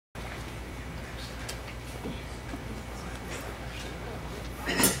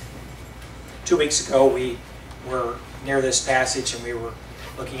2 weeks ago we were near this passage and we were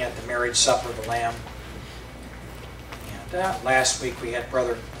looking at the marriage supper of the Lamb. And last week we had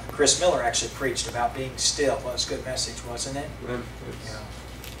Brother Chris Miller actually preached about being still. Well, it was a good message, wasn't it? Yeah.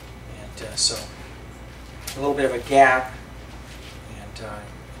 And so a little bit of a gap. And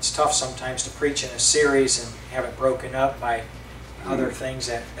it's tough sometimes to preach in a series and have it broken up by other things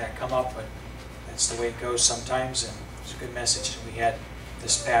that come up, but that's the way it goes sometimes. And it's a good message that we had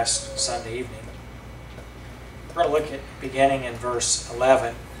this past Sunday evening. We're going to look at beginning in verse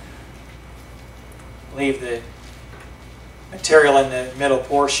 11. I believe the material in the middle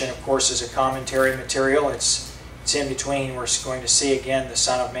portion, of course, is a commentary material. It's in between. We're going to see again the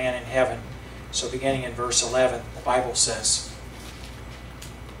Son of Man in heaven. So beginning in verse 11, the Bible says,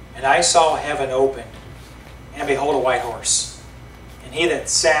 "And I saw heaven opened, and behold a white horse. And he that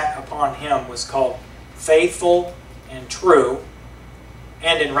sat upon him was called Faithful and True,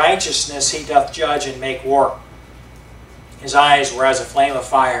 and in righteousness he doth judge and make war. His eyes were as a flame of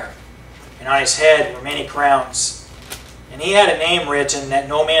fire, and on his head were many crowns. And he had a name written that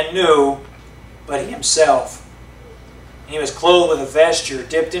no man knew but he himself. And he was clothed with a vesture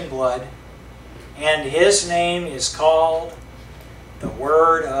dipped in blood, and his name is called the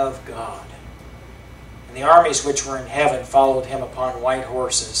Word of God. And the armies which were in heaven followed him upon white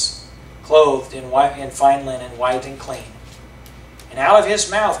horses, clothed in fine linen, white and clean. And out of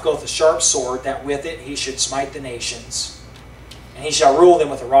his mouth goeth a sharp sword, that with it he should smite the nations. And he shall rule them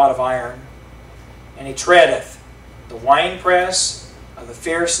with a rod of iron. And he treadeth the winepress of the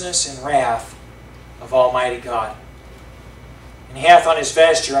fierceness and wrath of Almighty God. And he hath on his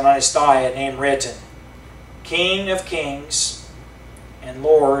vesture and on his thigh a name written, King of Kings and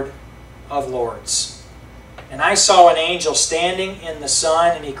Lord of Lords. And I saw an angel standing in the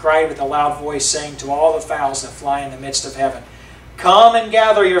sun, and he cried with a loud voice, saying to all the fowls that fly in the midst of heaven, Come and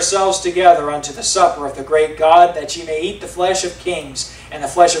gather yourselves together unto the supper of the great God, that ye may eat the flesh of kings, and the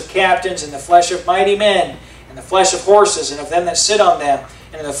flesh of captains, and the flesh of mighty men, and the flesh of horses, and of them that sit on them,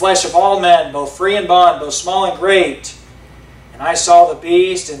 and the flesh of all men, both free and bond, both small and great. And I saw the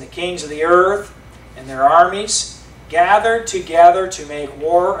beast and the kings of the earth, and their armies, gathered together to make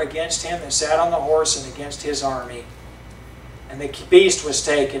war against him that sat on the horse and against his army. And the beast was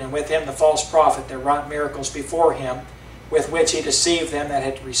taken, and with him the false prophet that wrought miracles before him, with which he deceived them that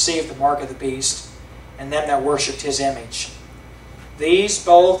had received the mark of the beast, and them that worshipped his image. These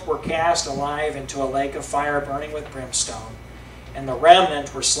both were cast alive into a lake of fire burning with brimstone. And the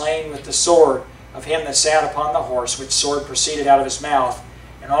remnant were slain with the sword of him that sat upon the horse, which sword proceeded out of his mouth.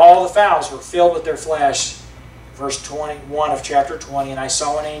 And all the fowls were filled with their flesh. Verse 21 of chapter 20, And I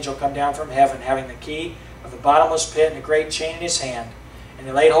saw an angel come down from heaven, having the key of the bottomless pit and a great chain in his hand. And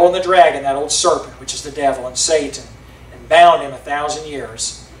he laid hold on the dragon, that old serpent, which is the devil and Satan, and bound him 1,000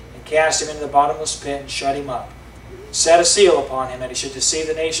 years, and cast him into the bottomless pit, and shut him up. Set a seal upon him, that he should deceive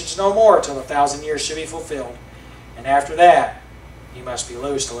the nations no more, till the 1,000 years should be fulfilled. And after that, he must be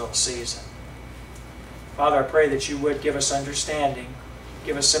loosed a little season. Father, I pray that you would give us understanding,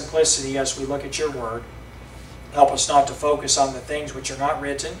 give us simplicity as we look at your word. Help us not to focus on the things which are not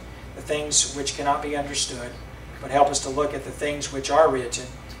written, the things which cannot be understood, but help us to look at the things which are written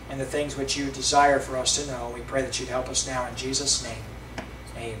and the things which you desire for us to know. We pray that you'd help us now in Jesus' name.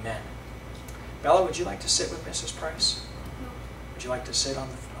 Amen. Bella, would you like to sit with Mrs. Price? Would you like to sit on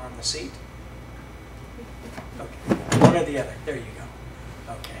the seat? Okay. One or the other. There you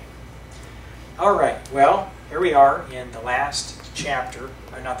go. Okay. All right. Well, here we are in the last chapter,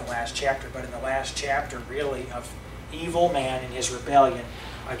 or not the last chapter, but in the last chapter, really, of evil man and his rebellion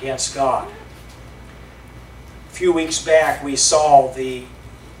against God. A few weeks back, we saw the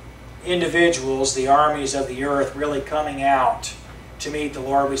individuals, the armies of the earth, really coming out to meet the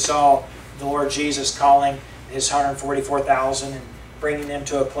Lord. We saw the Lord Jesus calling his 144,000 and bringing them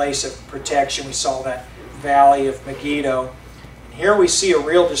to a place of protection. We saw that valley of Megiddo. And here we see a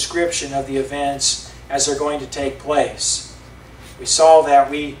real description of the events as they're going to take place. We saw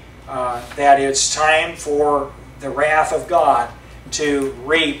that that it's time for the wrath of God to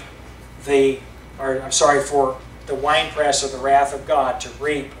reap for the winepress of the wrath of God to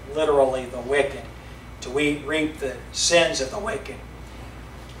reap literally the wicked, to reap the sins of the wicked.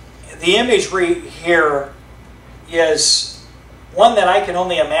 The imagery here is one that I can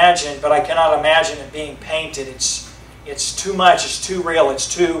only imagine, but I cannot imagine it being painted. It's too much, it's too real,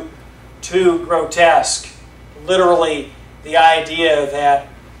 it's too grotesque. Literally, the idea that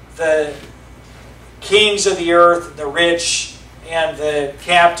the kings of the earth, the rich, and the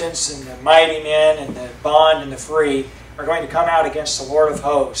captains, and the mighty men, and the bond, and the free, are going to come out against the Lord of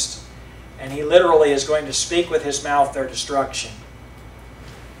hosts. And he literally is going to speak with his mouth their destruction.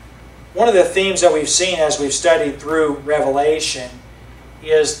 one of the themes that we've seen as we've studied through Revelation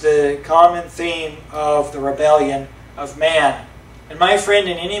is the common theme of the rebellion of man. And my friend,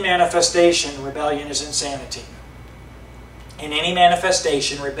 in any manifestation, rebellion is insanity. In any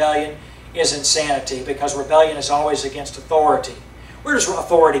manifestation, rebellion is insanity, because rebellion is always against authority. Where does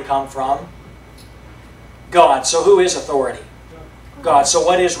authority come from? God. So who is authority? God. So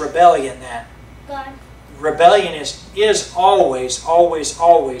what is rebellion then? God. Rebellion is always, always,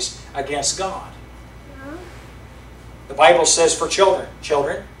 always against God. The Bible says for children,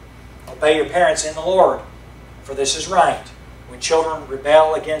 children, obey your parents in the Lord, for this is right. When children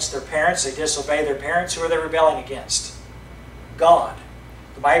rebel against their parents, they disobey their parents, who are they rebelling against? God.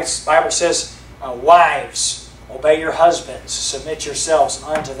 The Bible says, wives, obey your husbands, submit yourselves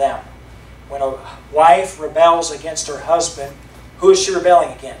unto them. When a wife rebels against her husband, who is she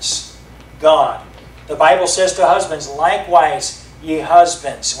rebelling against? God. The Bible says to husbands, likewise, ye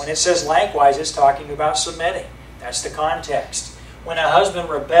husbands. When it says likewise, it's talking about submitting. That's the context. When a husband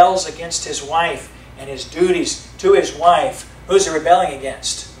rebels against his wife and his duties to his wife, who's he rebelling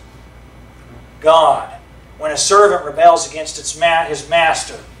against? God. When a servant rebels against his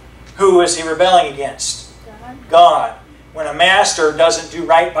master, who is he rebelling against? God. When a master doesn't do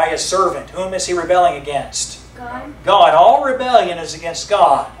right by a servant, whom is he rebelling against? God. God. All rebellion is against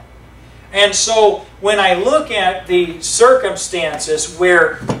God. And so when I look at the circumstances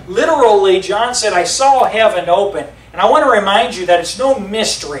where literally John said, I saw heaven open, and I want to remind you that it's no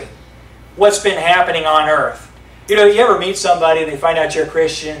mystery what's been happening on earth. You know, you ever meet somebody, they find out you're a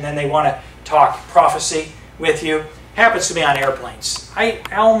Christian, and then they want to talk prophecy with you? Happens to me on airplanes. I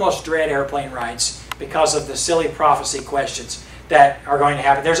almost dread airplane rides because of the silly prophecy questions that are going to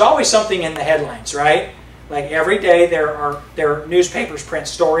happen. There's always something in the headlines, right? Like every day there are newspapers print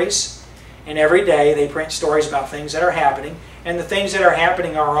stories, and every day they print stories about things that are happening, and the things that are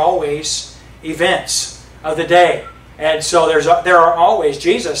happening are always events of the day. And so there are always,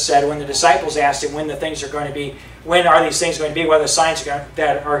 Jesus said when the disciples asked him when the things are going to be, when are these things going to be, what are the signs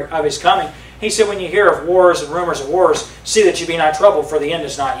that are of his coming? He said, when you hear of wars and rumors of wars, see that you be not troubled, for the end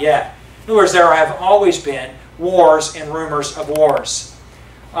is not yet. In other words, there have always been wars and rumors of wars.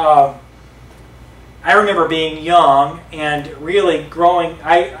 I remember being young and really growing.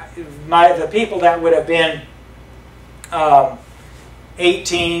 The people that would have been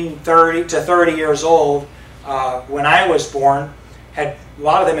 18, 30 to 30 years old when I was born, a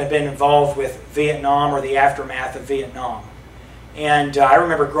lot of them had been involved with Vietnam or the aftermath of Vietnam. And I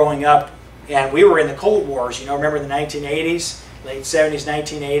remember growing up, and we were in the Cold Wars. You know, remember the 1980s, late 70s,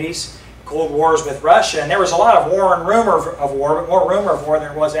 1980s, Cold Wars with Russia, and there was a lot of war and rumor of war, but more rumor of war than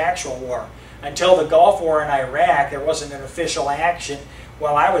there was actual war. Until the Gulf War in Iraq, there wasn't an official action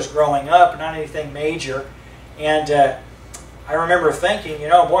while I was growing up, not anything major. And I remember thinking, you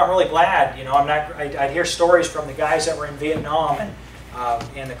know, boy, I'm really glad. You know, I'd hear stories from the guys that were in Vietnam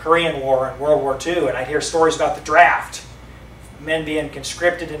and the Korean War and World War II, and I'd hear stories about the draft, men being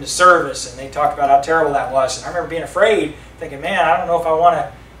conscripted into service, and they talked about how terrible that was. And I remember being afraid, thinking, man, I don't know if I want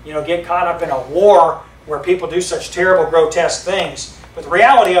to, you know, get caught up in a war where people do such terrible, grotesque things. But the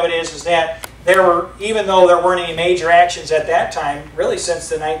reality of it is that there were, even though there weren't any major actions at that time, really since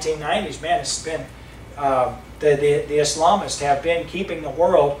the 1990s, man, it's been, the Islamists have been keeping the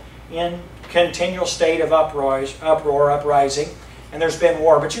world in continual state of uprising, and there's been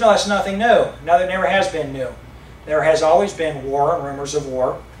war. But you know, that's nothing new. No, it never has been new. There has always been war and rumors of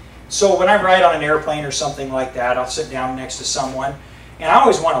war. So when I ride on an airplane or something like that, I'll sit down next to someone, and I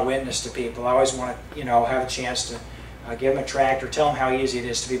always want to witness to people. I always want to, you know, have a chance to give them a tract or tell them how easy it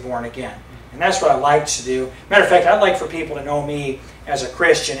is to be born again. And that's what I like to do. Matter of fact, I'd like for people to know me as a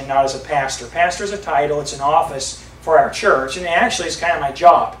Christian and not as a pastor. Pastor is a title, it's an office for our church, and actually it's kind of my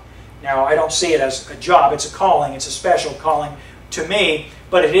job. Now, I don't see it as a job, it's a calling, it's a special calling to me,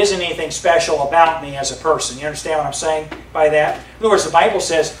 but it isn't anything special about me as a person. You understand what I'm saying by that? In other words, the Bible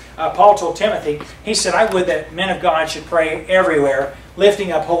says, Paul told Timothy, he said, I would that men of God should pray everywhere,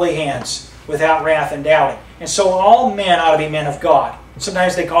 lifting up holy hands without wrath and doubting. And so all men ought to be men of God.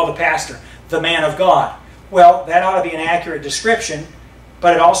 Sometimes they call the pastor the man of God. Well, that ought to be an accurate description,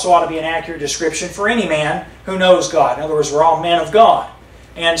 but it also ought to be an accurate description for any man who knows God. In other words, we're all men of God.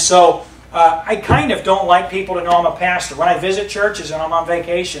 And so I kind of don't like people to know I'm a pastor. When I visit churches and I'm on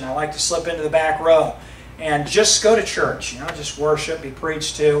vacation, I like to slip into the back row and just go to church. You know, just worship, be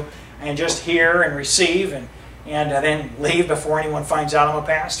preached to, and just hear and receive, and then leave before anyone finds out I'm a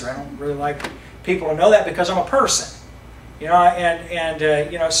pastor. I don't really like people to know that because I'm a person. You know,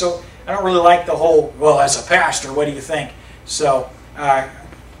 you know, so I don't really like the whole, well, as a pastor, what do you think? So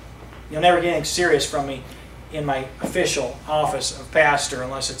you'll never get anything serious from me in my official office of pastor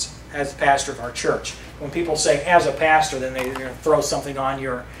unless it's as the pastor of our church. When people say as a pastor, then they're going to throw something on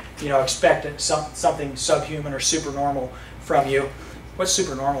you or, expect something subhuman or supernormal from you. What's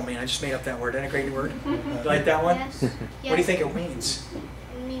supernormal mean? I just made up that word. Isn't it a great word? You like that one? Yes. What do you think it means?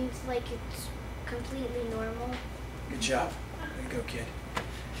 It means like it's completely normal. Good job. Way to go, kid.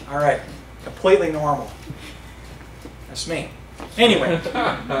 All right. Completely normal. That's me. Anyway.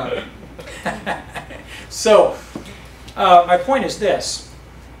 So, my point is this.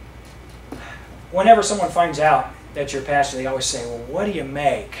 Whenever someone finds out that you're a pastor, they always say, well, what do you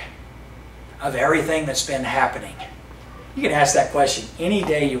make of everything that's been happening? You can ask that question any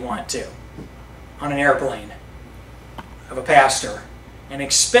day you want to on an airplane of a pastor and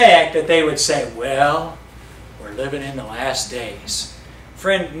expect that they would say, well, we're living in the last days.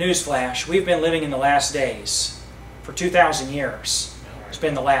 Friend, newsflash, we've been living in the last days for 2,000 years. It's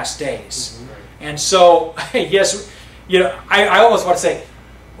been the last days. And so, yes, I almost want to say,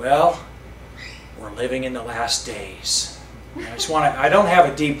 well, we're living in the last days. I don't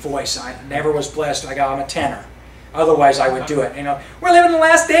have a deep voice. I never was blessed. I'm a tenor. Otherwise, I would do it. We're living in the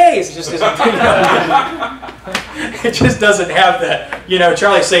last days. It just doesn't. It just doesn't have the.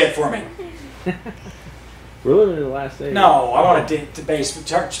 Charlie, say it for me. We're living in the last days. No, I want to base.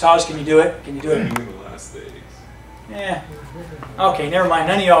 Taj, can you do it? Can you do it? In the last days. Yeah. Okay, never mind.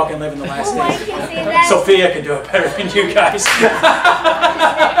 None of y'all can live in the last I days. can say that. Sophia can do it better than you guys.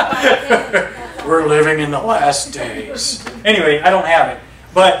 We're living in the last days. Anyway, I don't have it.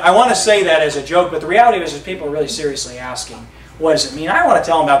 But I want to say that as a joke, but the reality is people are really seriously asking, what does it mean? I want to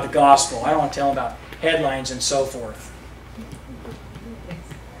tell them about the gospel. I don't want to tell them about headlines and so forth.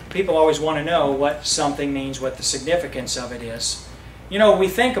 People always want to know what something means, what the significance of it is. We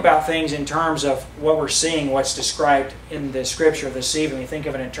think about things in terms of what we're seeing, what's described in the scripture this evening. We think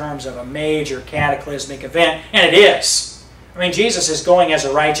of it in terms of a major cataclysmic event, and it is. I mean, Jesus is going as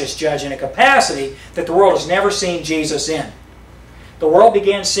a righteous judge in a capacity that the world has never seen Jesus in. The world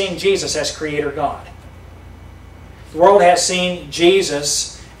began seeing Jesus as Creator God. The world has seen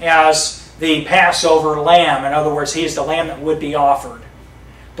Jesus as the Passover lamb. In other words, He is the lamb that would be offered.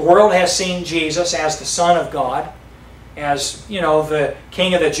 The world has seen Jesus as the Son of God, as, the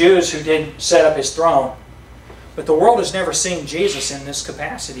King of the Jews who didn't set up His throne. But the world has never seen Jesus in this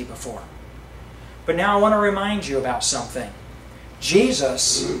capacity before. But now I want to remind you about something.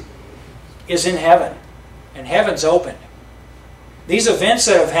 Jesus is in heaven, and heaven's opened. These events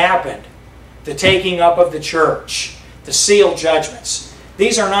that have happened, the taking up of the church, the sealed judgments,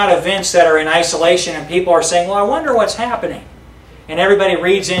 these are not events that are in isolation and people are saying, well, I wonder what's happening. And everybody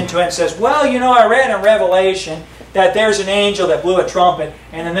reads into it and says, well, I read in Revelation that there's an angel that blew a trumpet,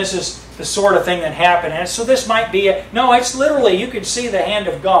 and then this is the sort of thing that happened. And so this might be it. No, it's literally, you can see the hand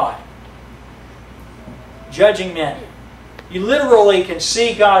of God judging men. You literally can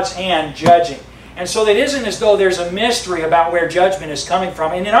see God's hand judging. And so it isn't as though there's a mystery about where judgment is coming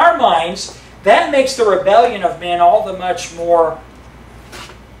from. And in our minds, that makes the rebellion of men all the much more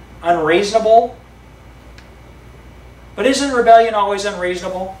unreasonable. But isn't rebellion always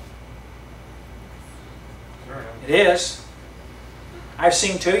unreasonable? It is. I've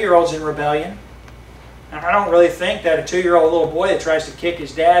seen 2-year-olds in rebellion. And I don't really think that a 2-year-old little boy that tries to kick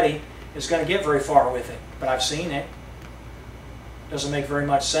his daddy is going to get very far with it. But I've seen it. Doesn't make very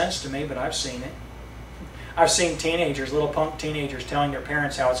much sense to me, but I've seen it. I've seen teenagers, little punk teenagers, telling their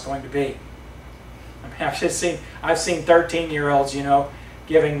parents how it's going to be. I mean, I've seen 13-year-olds,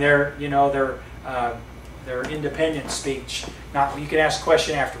 giving their independence speech. Now, you can ask a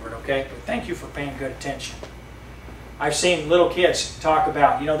question afterward, okay? But thank you for paying good attention. I've seen little kids talk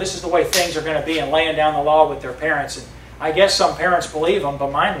about, this is the way things are going to be, and laying down the law with their parents. And I guess some parents believe them,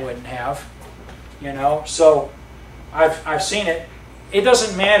 but mine wouldn't have. So I've seen it. It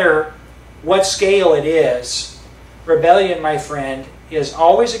doesn't matter what scale it is. Rebellion, my friend, is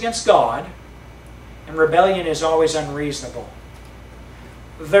always against God, and rebellion is always unreasonable.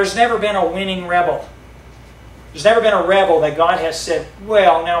 There's never been a winning rebel. There's never been a rebel that God has said,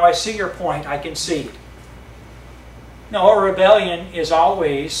 well, now I see your point, I concede. No, a rebellion is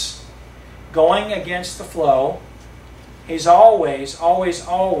always going against the flow. He's always, always,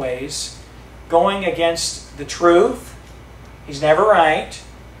 always going against the truth. He's never right.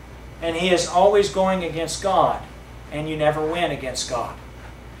 And he is always going against God. And you never win against God.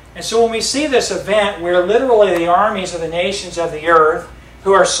 And so when we see this event where literally the armies of the nations of the earth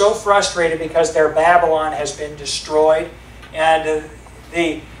who are so frustrated because their Babylon has been destroyed, and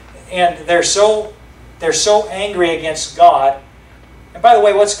they're so angry against God. And by the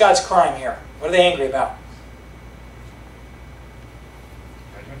way, what's God's crime here? What are they angry about?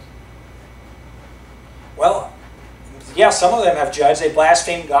 Well, yeah, some of them have judged. They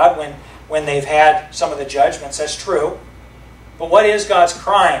blasphemed God when they've had some of the judgments. That's true. But what is God's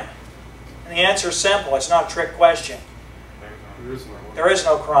crime? And the answer is simple. It's not a trick question. There is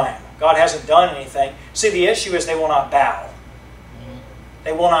no crime. God hasn't done anything. See, the issue is they will not bow.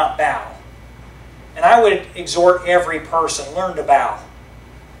 They will not bow. And I would exhort every person, learn to bow.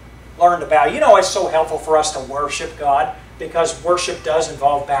 Learn to bow. You know, it's so helpful for us to worship God because worship does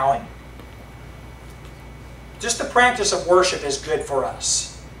involve bowing. Just the practice of worship is good for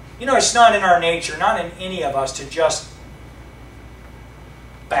us. You know, it's not in our nature, not in any of us to just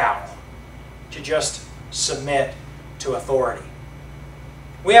bow, to just submit to authority.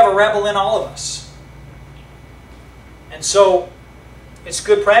 We have a rebel in all of us. And so, it's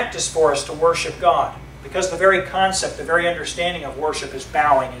good practice for us to worship God. Because the very concept, the very understanding of worship is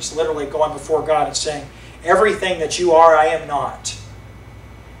bowing. It's literally going before God and saying, everything that you are, I am not.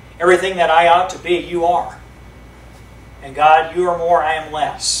 Everything that I ought to be, you are. And God, you are more, I am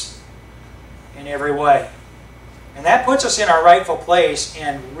less. In every way. And that puts us in our rightful place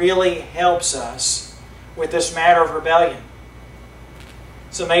and really helps us with this matter of rebellion.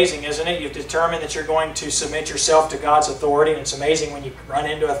 It's amazing, isn't it? You've determined that you're going to submit yourself to God's authority. And it's amazing when you run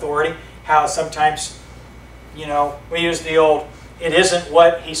into authority, how sometimes, you know, we use the old, it isn't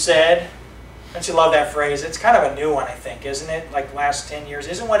what he said. Don't you love that phrase? It's kind of a new one, I think, isn't it? Like the last 10 years.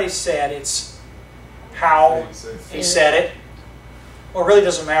 Isn't what he said, it's how he said it. Well, it really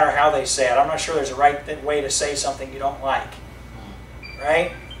doesn't matter how they say it. I'm not sure there's a right way to say something you don't like.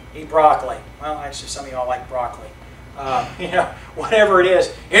 Right? Eat broccoli. Well, actually, some of y'all like broccoli. You know, whatever it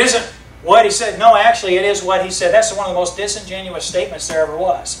isn't what he said. No, actually, it is what he said. That's one of the most disingenuous statements there ever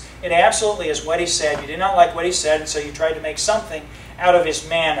was. It absolutely is what he said. You did not like what he said, and so you tried to make something out of his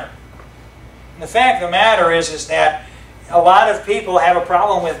manner. And the fact of the matter is that a lot of people have a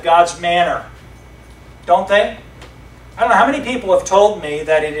problem with God's manner. Don't they? I don't know how many people have told me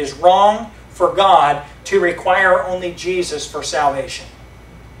that it is wrong for God to require only Jesus for salvation.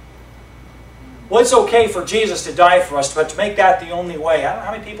 Well, it's okay for Jesus to die for us, but to make that the only way. I don't know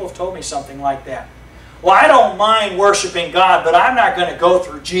how many people have told me something like that. Well, I don't mind worshiping God, but I'm not going to go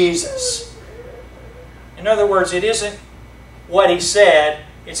through Jesus. In other words, it isn't what he said,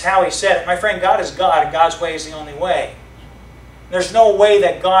 it's how he said it. My friend, God is God, and God's way is the only way. There's no way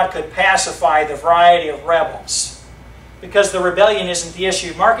that God could pacify the variety of rebels, because the rebellion isn't the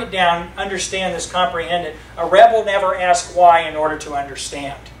issue. Mark it down, understand this, comprehend it. A rebel never asks why in order to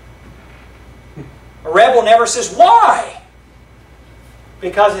understand. A rebel never says, why?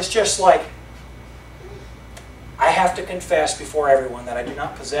 Because it's just like, I have to confess before everyone that I do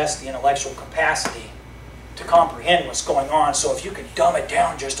not possess the intellectual capacity to comprehend what's going on. So if you could dumb it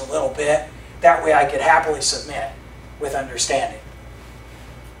down just a little bit, that way I could happily submit with understanding.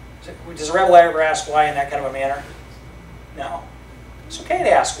 Does a rebel ever ask why in that kind of a manner? No. It's okay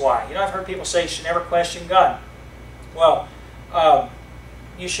to ask why. You know, I've heard people say you should never question God. Well,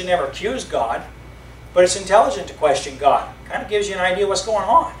 you should never accuse God. But it's intelligent to question God. It kind of gives you an idea what's going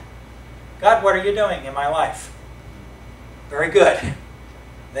on. God, what are you doing in my life? Very good.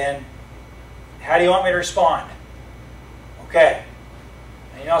 Then, how do you want me to respond? Okay.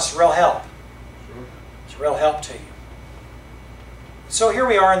 And you know, it's a real help. It's a real help to you. So here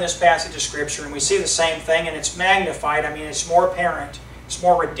we are in this passage of Scripture, and we see the same thing, and it's magnified. I mean, it's more apparent. It's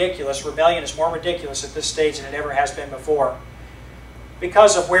more ridiculous. Rebellion is more ridiculous at this stage than it ever has been before,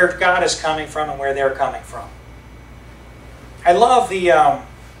 because of where God is coming from and where they're coming from. I love the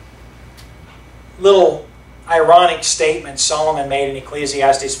little ironic statement Solomon made in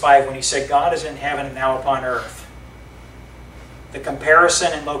Ecclesiastes 5 when he said, God is in heaven and now upon earth. The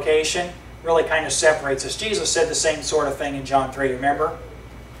comparison and location really kind of separates us. Jesus said the same sort of thing in John 3, remember?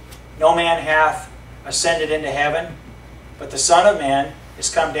 No man hath ascended into heaven, but the Son of Man is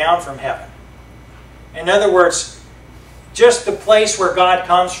come down from heaven. In other words, just the place where God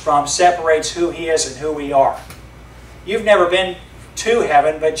comes from separates who He is and who we are. You've never been to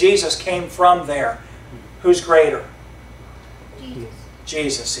heaven, but Jesus came from there. Who's greater? Jesus.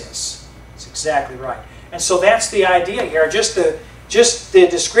 Jesus is. That's exactly right. And so that's the idea here, just the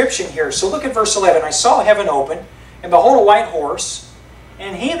description here. So look at verse 11. I saw heaven open, and behold a white horse,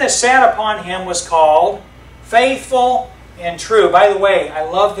 and he that sat upon him was called Faithful and True. By the way, I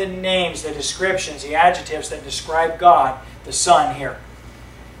love the names, the descriptions, the adjectives that describe God, the Son here.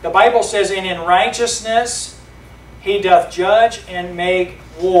 The Bible says, and in righteousness he doth judge and make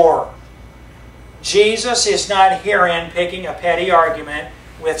war. Jesus is not herein picking a petty argument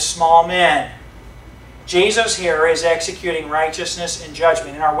with small men. Jesus here is executing righteousness and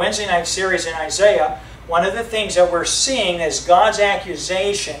judgment. In our Wednesday night series in Isaiah, one of the things that we're seeing is God's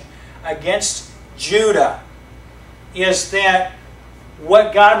accusation against Judah is that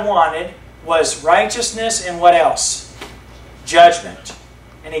what God wanted was righteousness and what else? Judgment.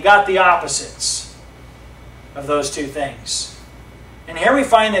 And he got the opposites of those two things. And here we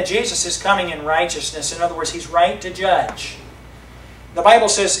find that Jesus is coming in righteousness. In other words, he's right to judge. The Bible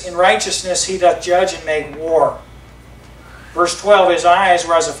says, in righteousness he doth judge and make war. Verse 12, his eyes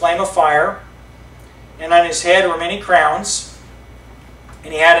were as a flame of fire, and on his head were many crowns,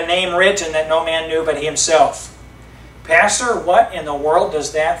 and he had a name written that no man knew but he himself. Pastor, what in the world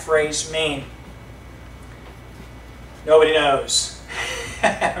does that phrase mean? Nobody knows.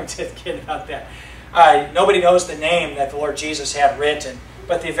 I'm just kidding about that. Nobody knows the name that the Lord Jesus had written.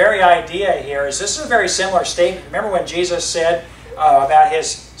 But the very idea here is, this is a very similar statement. Remember when Jesus said about his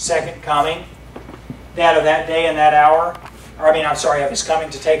second coming, that of that day and that hour, of his coming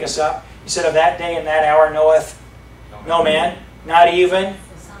to take us up. He said, of that day and that hour knoweth no man, not even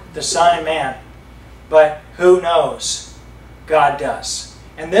the Son and man. But who knows? God does.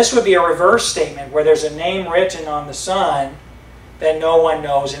 And this would be a reverse statement where there's a name written on the Son that no one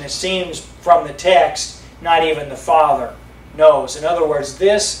knows. And it seems from the text, not even the Father knows. In other words,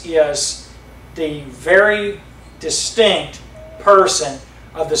 this is the very distinct person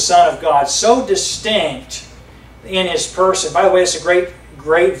of the Son of God. So distinct in his person. By the way, it's a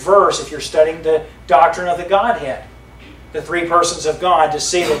great verse if you're studying the doctrine of the Godhead. The three persons of God, to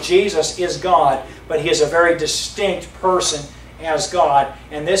see that Jesus is God, but he is a very distinct person as God.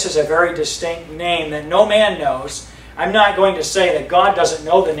 And this is a very distinct name that no man knows. I'm not going to say that God doesn't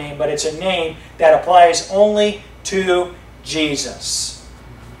know the name, but it's a name that applies only to Jesus.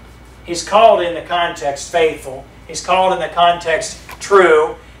 He's called in the context faithful. He's called in the context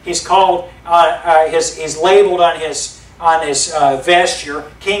true. He's called, he's labeled on his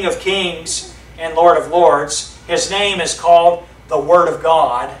vesture, King of Kings and Lord of Lords. His name is called the Word of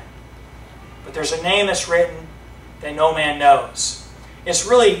God. But there's a name that's written that no man knows. It's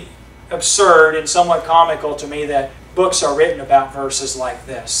really absurd and somewhat comical to me that books are written about verses like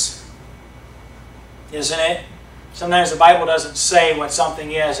this. Isn't it? Sometimes the Bible doesn't say what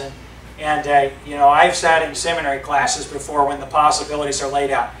something is. And I've sat in seminary classes before when the possibilities are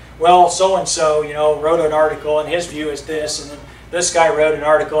laid out. Well, so-and-so, wrote an article and his view is this. And then this guy wrote an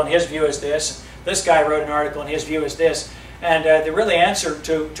article and his view is this. This guy wrote an article and his view is this. And the really answer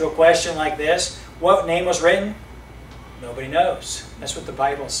to a question like this, what name was written? Nobody knows. That's what the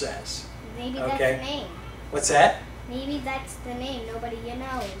Bible says. Maybe that's the name. What's that? Maybe that's the name. Nobody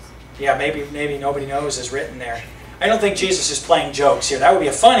knows. Yeah, maybe nobody knows is written there. I don't think Jesus is playing jokes here. That would be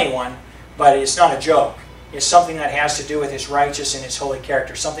a funny one, but it's not a joke. It's something that has to do with his righteous and his holy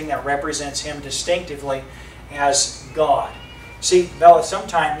character, something that represents him distinctively as God. See, Bella,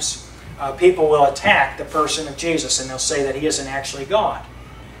 sometimes people will attack the person of Jesus and they'll say that he isn't actually God.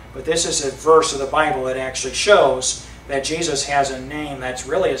 But this is a verse of the Bible that actually shows that Jesus has a name that's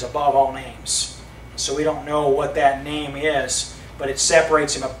really is above all names. So we don't know what that name is, but it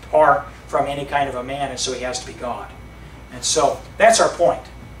separates him apart from any kind of a man, and so he has to be God. And so that's our point.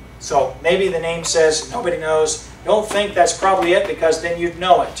 So maybe the name says nobody knows. Don't think that's probably it, because then you'd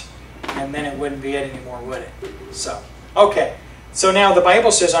know it. And then it wouldn't be it anymore, would it? So, okay. So now the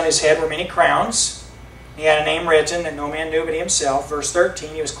Bible says on his head were many crowns. He had a name written that no man knew but he himself. Verse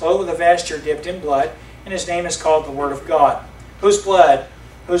 13, he was clothed with a vesture dipped in blood, and his name is called the Word of God. Whose blood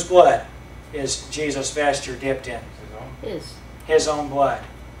is Jesus' vesture dipped in? His. His own blood.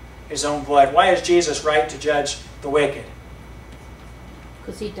 His own blood. Why is Jesus right to judge the wicked?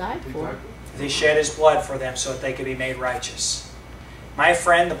 Because he died for them. He shed his blood for them so that they could be made righteous. My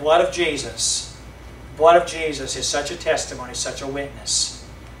friend, the blood of Jesus is such a testimony, such a witness.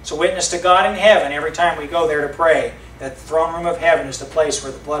 It's a witness to God in heaven every time we go there to pray, that the throne room of heaven is the place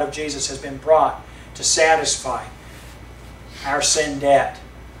where the blood of Jesus has been brought to satisfy our sin debt.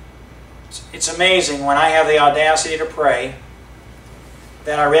 It's amazing when I have the audacity to pray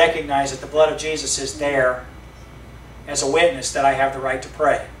that I recognize that the blood of Jesus is there as a witness that I have the right to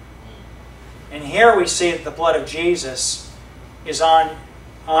pray. And here we see that the blood of Jesus is on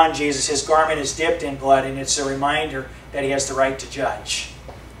Jesus. His garment is dipped in blood, and it's a reminder that he has the right to judge.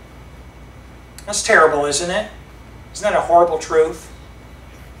 That's terrible, isn't it? Isn't that a horrible truth?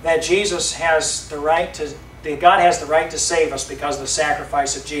 That Jesus has the right to, that God has the right to save us because of the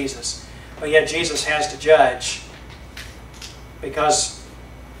sacrifice of Jesus. But yet Jesus has to judge because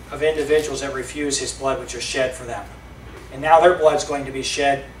of individuals that refuse his blood which was shed for them. And now their blood's going to be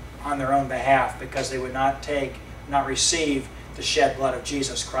shed on their own behalf because they would not receive the shed blood of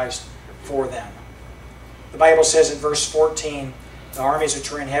Jesus Christ for them. The Bible says in verse 14, the armies which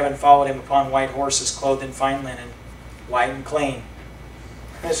were in heaven followed him upon white horses, clothed in fine linen, white and clean.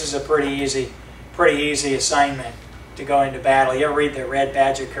 This is a pretty easy pretty easy assignment to go into battle. You ever read The Red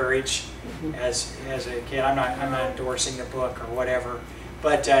Badge of Courage as a kid? I'm not endorsing the book or whatever,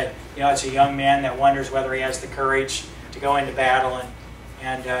 but you know, it's a young man that wonders whether he has the courage to go into battle,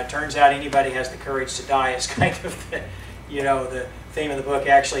 and turns out anybody has the courage to die is kind of the, you know, the theme of the book.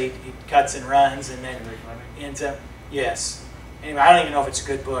 Actually, he cuts and runs, and then ends up, yes. Anyway, I don't even know if it's a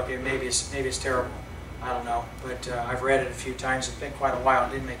good book. Maybe it's terrible. I don't know, but I've read it a few times. It's been quite a while.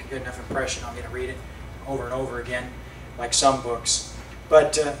 It didn't make a good enough impression on me to read it over and over again, like some books.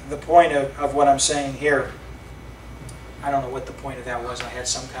 But the point of what I'm saying here, I don't know what the point of that was. I had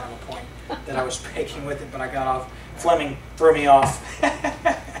some kind of a point that I was making with it, but I got off. Fleming threw me off.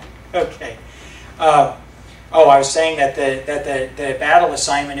 Okay. I was saying that the battle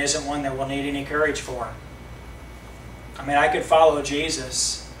assignment isn't one that we'll need any courage for. I mean, I could follow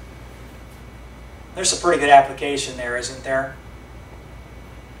Jesus. There's a pretty good application there, isn't there?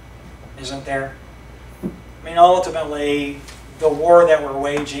 Isn't there? I mean, ultimately, the war that we're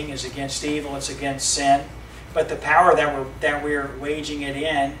waging is against evil, it's against sin. But the power that we're waging it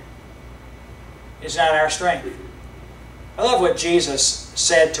in is not our strength. I love what Jesus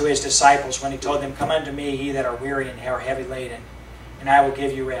said to his disciples when he told them, "Come unto me, ye that are weary and are heavy laden, and I will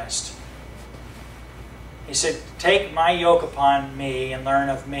give you rest." He said, "Take my yoke upon me and learn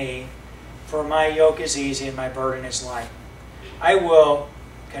of me, for my yoke is easy and my burden is light." I will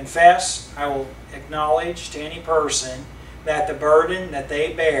confess, I will acknowledge to any person that the burden that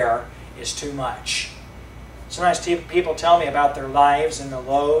they bear is too much. Sometimes people tell me about their lives and the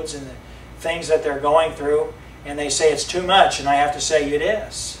loads and the things that they're going through, and they say it's too much, and I have to say it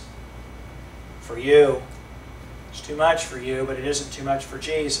is. For you. It's too much for you, but it isn't too much for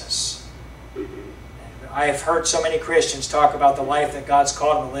Jesus. I have heard so many Christians talk about the life that God's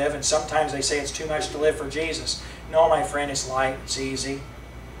called them to live, and sometimes they say it's too much to live for Jesus. No, my friend, it's light, it's easy.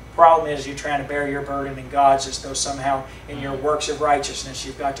 Problem is you're trying to bear your burden and God's as though somehow in your works of righteousness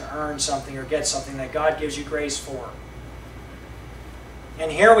you've got to earn something or get something that God gives you grace for.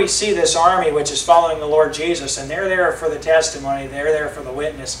 And here we see this army which is following the Lord Jesus, and they're there for the testimony, they're there for the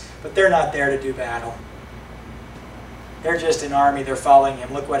witness, but they're not there to do battle. They're just an army, they're following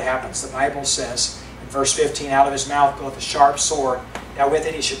Him. Look what happens. The Bible says in verse 15, "Out of His mouth goeth a sharp sword, that with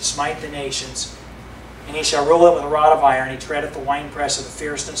it He should smite the nations. And He shall rule it with a rod of iron. He treadeth the winepress of the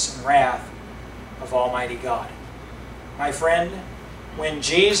fierceness and wrath of Almighty God." My friend, when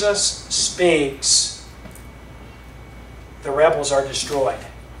Jesus speaks, the rebels are destroyed.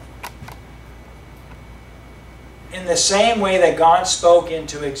 In the same way that God spoke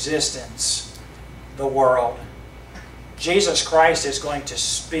into existence the world, Jesus Christ is going to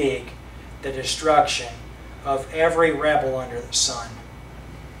speak the destruction of every rebel under the sun.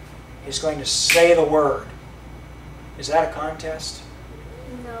 He's going to say the word. Is that a contest?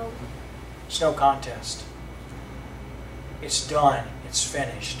 No. It's no contest. It's done. It's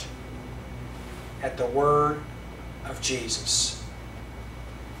finished. At the word of Jesus.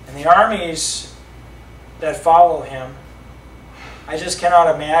 And the armies that follow Him, I just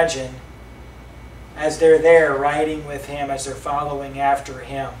cannot imagine as they're there riding with Him, as they're following after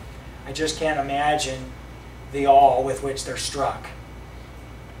Him. I just can't imagine the awe with which they're struck.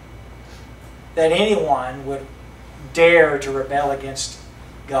 That anyone would dare to rebel against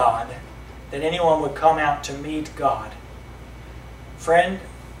God. That anyone would come out to meet God. Friend,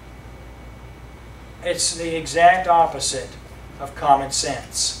 it's the exact opposite of common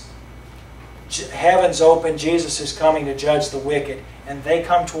sense. Heaven's open, Jesus is coming to judge the wicked, and they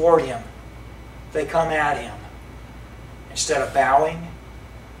come toward Him. They come at Him. Instead of bowing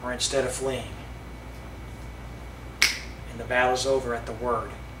or instead of fleeing. And the battle's over at the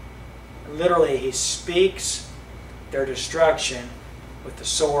word. Literally, He speaks their destruction with the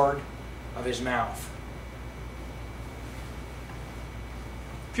sword of His mouth.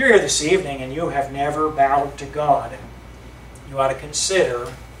 If you're here this evening and you have never bowed to God, you ought to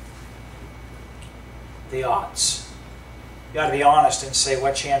consider the odds. You ought to be honest and say,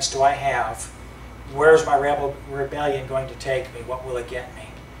 what chance do I have? Where's my rebellion going to take me? What will it get me?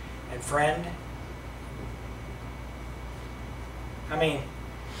 And friend, I mean,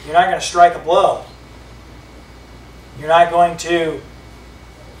 you're not going to strike a blow. You're not going to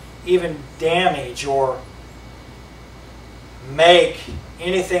even damage or make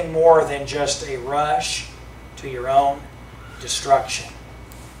anything more than just a rush to your own destruction.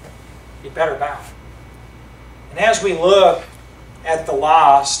 You better bow. And as we look at the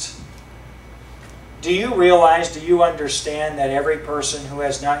lost, do you realize, do you understand that every person who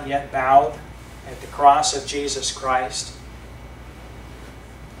has not yet bowed at the cross of Jesus Christ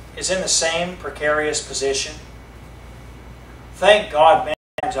is in the same precarious position? Thank God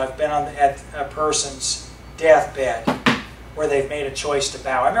times I've been at a person's deathbed where they've made a choice to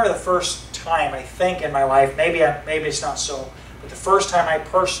bow. I remember the first time, I think, in my life, maybe it's not so, but the first time I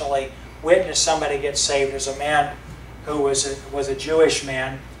personally witnessed somebody get saved was a man who was a Jewish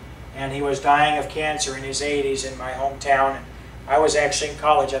man, and he was dying of cancer in his 80s in my hometown. And I was actually in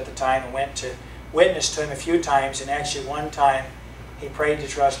college at the time and went to witness to him a few times, and actually one time he prayed to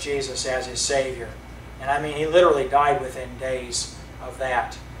trust Jesus as his Savior. And I mean, he literally died within days of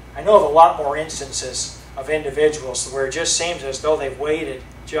that. I know of a lot more instances of individuals where it just seems as though they've waited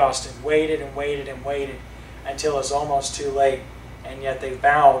and waited and waited and waited until it's almost too late, and yet they've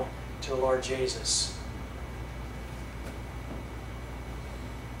bowed to the Lord Jesus.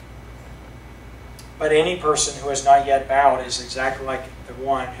 But any person who has not yet bowed is exactly like the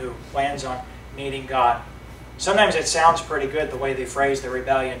one who plans on meeting God. Sometimes it sounds pretty good the way they phrase the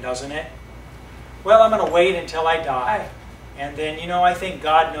rebellion, doesn't it? Well, I'm going to wait until I die. And then, I think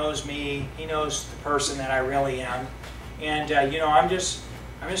God knows me. He knows the person that I really am. And, I'm just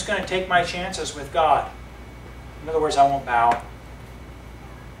going to take my chances with God. In other words, I won't bow.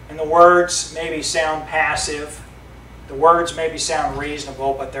 And the words maybe sound passive. The words maybe sound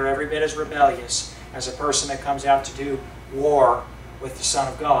reasonable, but they're every bit as rebellious as a person that comes out to do war with the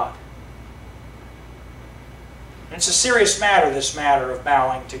Son of God. And it's a serious matter, this matter of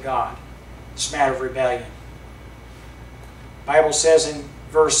bowing to God, this matter of rebellion. The Bible says in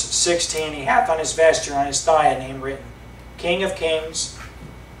verse 16, He hath on His vesture, on His thigh, a name written, King of Kings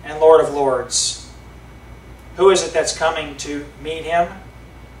and Lord of Lords. Who is it that's coming to meet Him?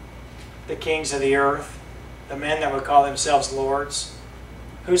 The kings of the earth, the men that would call themselves lords.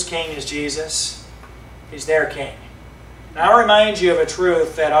 Whose king is Jesus? He's their king. Now I remind you of a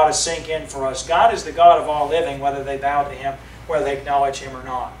truth that ought to sink in for us. God is the God of all living, whether they bow to Him, whether they acknowledge Him or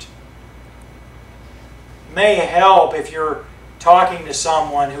not. It may help if you're talking to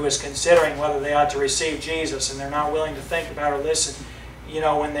someone who is considering whether they ought to receive Jesus and they're not willing to think about or listen,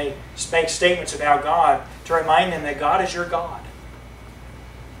 when they make statements about God, to remind them that God is your God.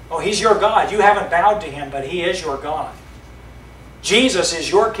 Oh, He's your God. You haven't bowed to Him, but He is your God. Jesus is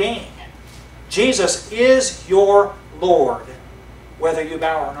your King. Jesus is your Lord, whether you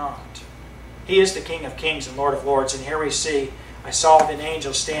bow or not. He is the King of Kings and Lord of Lords. And here we see, I saw an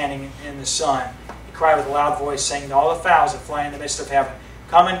angel standing in the sun. He cried with a loud voice, saying to all the fowls that fly in the midst of heaven,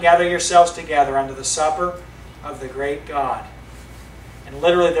 Come and gather yourselves together unto the supper of the great God. And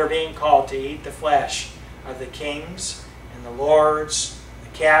literally they're being called to eat the flesh of the kings and the lords, the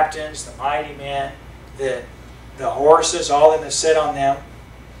captains, the mighty men, the horses, all them that sit on them.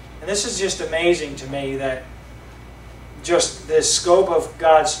 And this is just amazing to me, that just the scope of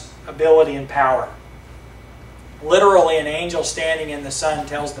God's ability and power. Literally, an angel standing in the sun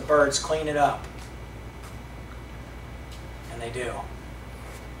tells the birds, clean it up. And they do.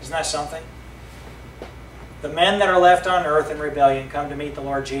 Isn't that something? The men that are left on earth in rebellion come to meet the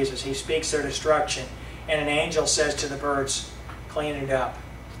Lord Jesus. He speaks their destruction. And an angel says to the birds, clean it up.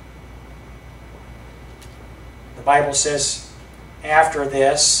 The Bible says, after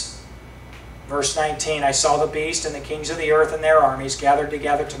this, verse 19, I saw the beast and the kings of the earth and their armies gathered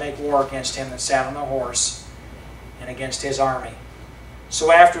together to make war against him that sat on the horse and against his army.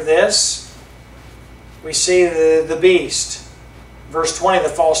 So after this, we see the beast. Verse 20, the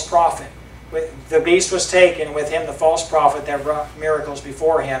false prophet. The beast was taken, with him the false prophet that wrought miracles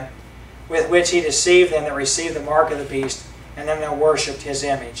before him, with which he deceived them that received the mark of the beast, and them that worshipped his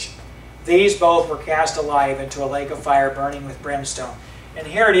image. These both were cast alive into a lake of fire burning with brimstone. And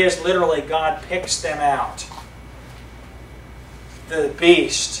here it is, literally, God picks them out. The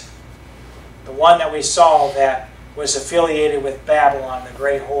beast, the one that we saw that was affiliated with Babylon, the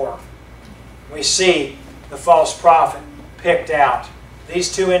great whore. We see the false prophet picked out.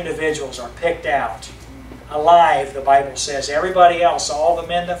 These two individuals are picked out. Alive, the Bible says. Everybody else, all the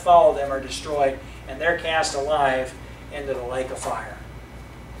men that follow them, are destroyed, and they're cast alive into the lake of fire.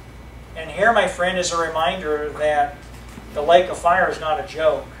 And here, my friend, is a reminder that the lake of fire is not a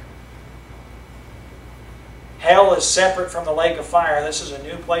joke. Hell is separate from the lake of fire. This is a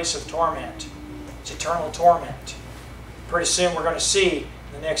new place of torment. It's eternal torment. Pretty soon we're going to see,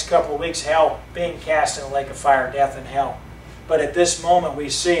 in the next couple of weeks, hell being cast in the lake of fire, death and hell. But at this moment we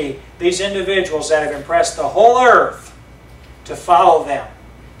see these individuals that have impressed the whole earth to follow them.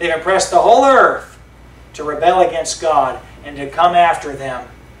 They've impressed the whole earth to rebel against God and to come after them.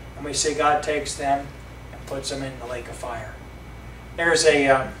 And we see God takes them and puts them in the lake of fire. There's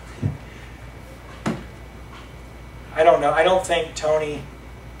a, I don't know, I don't think Tony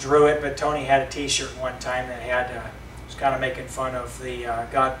drew it, but Tony had a t-shirt one time that had, was kind of making fun of the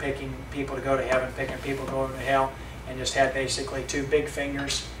God picking people to go to heaven, picking people to go to hell. and just had basically two big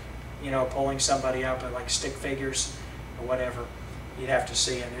fingers, you know, pulling somebody up, like stick figures or whatever. You'd have to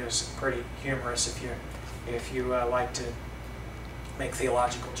see, and it was pretty humorous if you like to make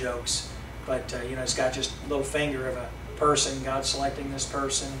theological jokes. But you know, it's got just a little finger of a person. God's selecting this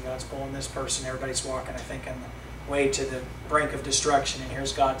person, and God's pulling this person. Everybody's walking, I think, on the way to the brink of destruction, and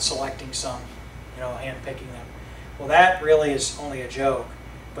here's God selecting some, you know, handpicking them. Well, that really is only a joke.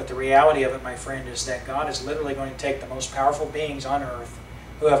 But the reality of it, my friend, is that God is literally going to take the most powerful beings on earth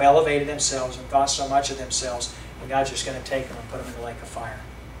who have elevated themselves and thought so much of themselves, and God's just going to take them and put them in the lake of fire.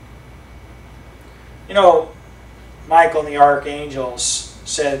 You know, Michael and the archangels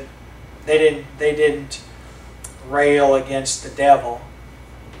said they didn't rail against the devil.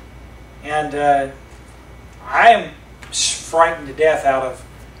 And I am frightened to death out of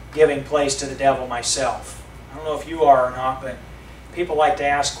giving place to the devil myself. I don't know if you are or not, but people like to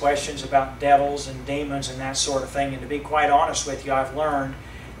ask questions about devils and demons and that sort of thing. And to be quite honest with you, I've learned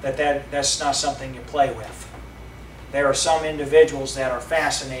that's not something you play with. There are some individuals that are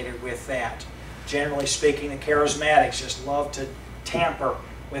fascinated with that. Generally speaking, the charismatics just love to tamper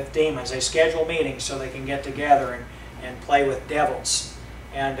with demons. They schedule meetings so they can get together and play with devils.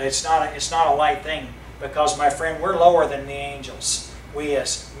 And it's not a light thing, because, my friend, we're lower than the angels. We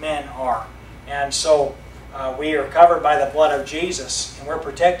as men are. And so we are covered by the blood of Jesus, and we're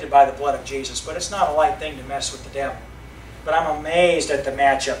protected by the blood of Jesus. But it's not a light thing to mess with the devil. But I'm amazed at the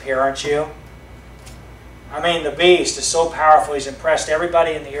matchup here, aren't you? I mean, the beast is so powerful. He's impressed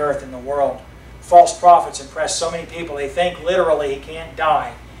everybody in the earth and the world. False prophets impress so many people. They think literally he can't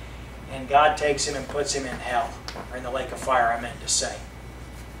die. And God takes him and puts him in hell, or in the lake of fire, I meant to say.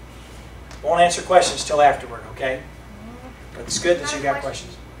 Won't answer questions till afterward, okay? But it's good that you got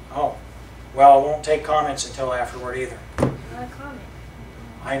questions. Oh, well, I won't take comments until afterward either. Not a comment.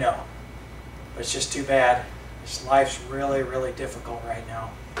 I know. But it's just too bad. This life's really, really difficult right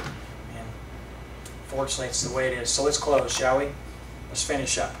now. And fortunately, it's the way it is. So let's close, shall we? Let's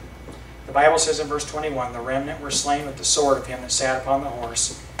finish up. The Bible says in verse 21, "The remnant were slain with the sword of him that sat upon the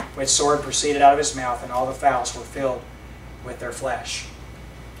horse, which sword proceeded out of his mouth, and all the fowls were filled with their flesh."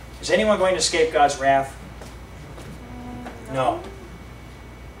 Is anyone going to escape God's wrath? No.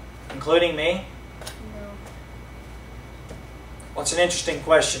 Including me? No. Well, it's an interesting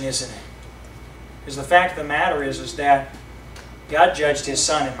question, isn't it? Because the fact of the matter is that God judged His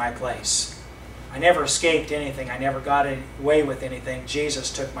Son in my place. I never escaped anything. I never got away with anything. Jesus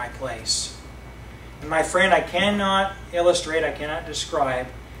took my place. And my friend, I cannot illustrate, I cannot describe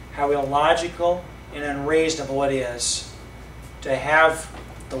how illogical and unreasonable it is to have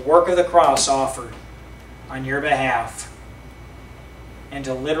the work of the cross offered on your behalf, and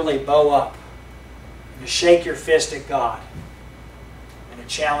to literally bow up, and to shake your fist at God, and to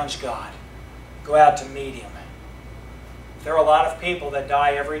challenge God. Go out to meet Him. There are a lot of people that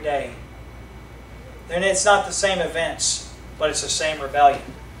die every day. And it's not the same events, but it's the same rebellion.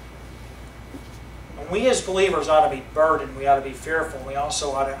 And we as believers ought to be burdened, we ought to be fearful, we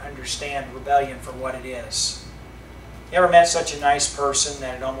also ought to understand rebellion for what it is. You ever met such a nice person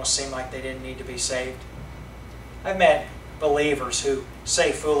that it almost seemed like they didn't need to be saved? I've met believers who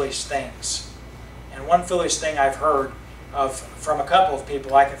say foolish things. And one foolish thing I've heard of from a couple of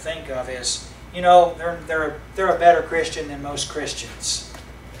people I can think of is, you know, they're a better Christian than most Christians.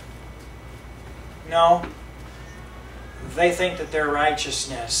 No. They think that their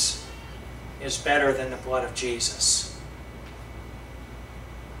righteousness is better than the blood of Jesus.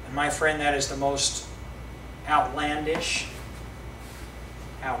 And my friend, that is the most outlandish,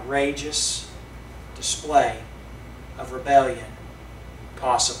 outrageous display of rebellion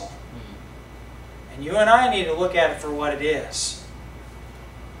possible. And you and I need to look at it for what it is.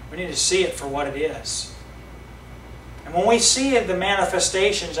 We need to see it for what it is. And when we see the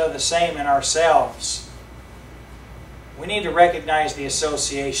manifestations of the same in ourselves, we need to recognize the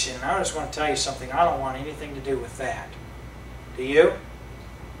association. And I just want to tell you something. I don't want anything to do with that. Do you?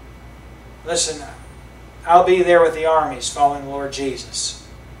 Listen, I'll be there with the armies following the Lord Jesus.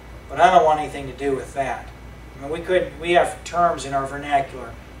 But I don't want anything to do with that. I mean, we have terms in our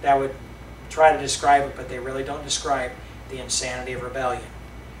vernacular that would try to describe it, but they really don't describe the insanity of rebellion.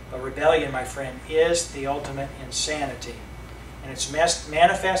 But rebellion, my friend, is the ultimate insanity. And it's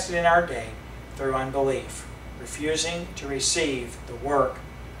manifested in our day through unbelief, refusing to receive the work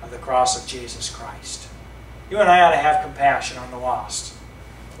of the cross of Jesus Christ. You and I ought to have compassion on the lost.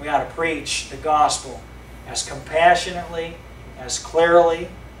 We ought to preach the gospel as compassionately, as clearly,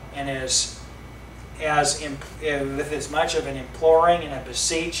 and with as much of an imploring and a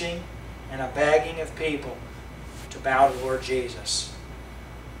beseeching and a begging of people to bow to the Lord Jesus.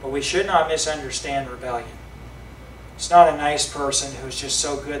 But we should not misunderstand rebellion. It's not a nice person who's just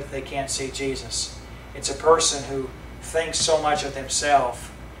so good that they can't see Jesus. It's a person who thinks so much of themselves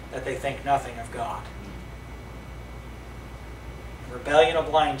that they think nothing of God. Rebellion will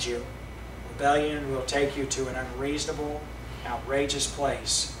blind you. Rebellion will take you to an unreasonable, outrageous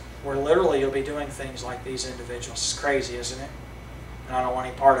place where literally you'll be doing things like these individuals. It's crazy, isn't it? And I don't want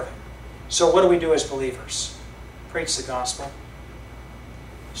any part of it. So what do we do as believers? Preach the gospel.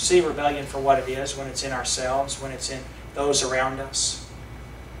 See rebellion for what it is, when it's in ourselves, when it's in those around us.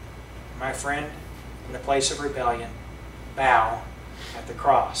 My friend, in the place of rebellion, bow at the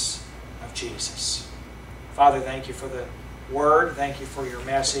cross of Jesus. Father, thank you for the word. Thank you for your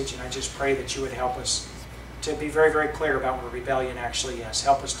message. And I just pray that you would help us to be very, very clear about what rebellion actually is.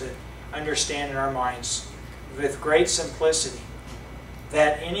 Help us to understand in our minds with great simplicity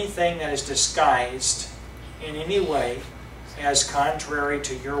that anything that is disguised in any way as contrary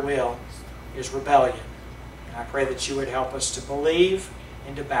to your will is rebellion. And I pray that you would help us to believe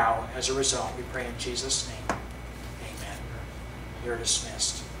and to bow as a result. We pray in Jesus' name. Amen. You're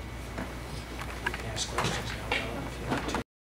dismissed. You can ask questions now.